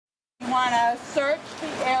want to search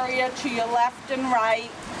the area to your left and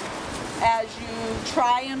right as you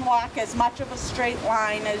try and walk as much of a straight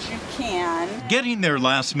line as you can. Getting their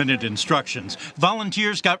last-minute instructions,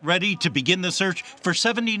 volunteers got ready to begin the search for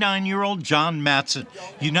 79-year-old John Matson,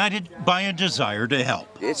 united by a desire to help.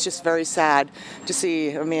 It's just very sad to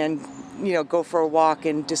see a man, go for a walk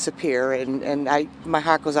and disappear, and my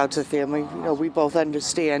heart goes out to the family. We both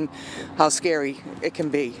understand how scary it can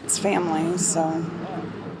be. It's family, so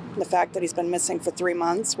the fact that he's been missing for 3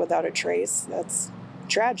 months without a trace, that's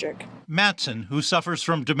tragic. Matson, who suffers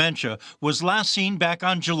from dementia, was last seen back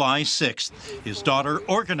on July 6th, his daughter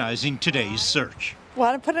organizing today's search.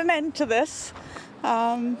 Want to put an end to this,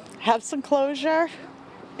 have some closure.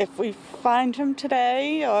 If we find him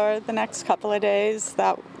today or the next couple of days,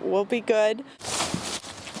 that will be good.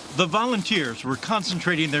 The volunteers were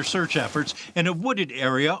concentrating their search efforts in a wooded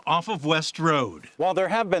area off of West Road. While there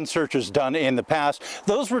have been searches done in the past,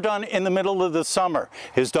 those were done in the middle of the summer.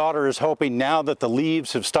 His daughter is hoping now that the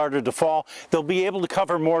leaves have started to fall, they'll be able to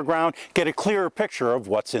cover more ground, get a clearer picture of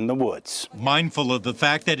what's in the woods. Mindful of the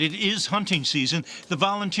fact that it is hunting season, the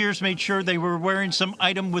volunteers made sure they were wearing some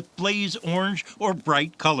item with blaze orange or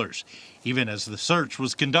bright colors. Even as the search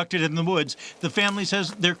was conducted in the woods, the family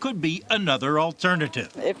says there could be another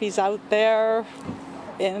alternative. If he's out there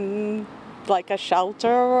in like a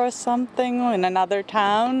shelter or something in another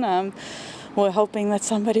town, we're hoping that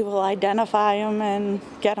somebody will identify him and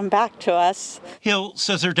get him back to us. Hill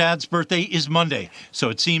says her dad's birthday is Monday, so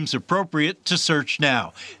it seems appropriate to search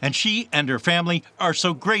now. And she and her family are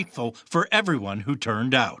so grateful for everyone who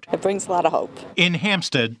turned out. It brings a lot of hope. In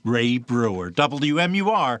Hampstead, Ray Brewer,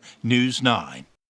 WMUR News 9.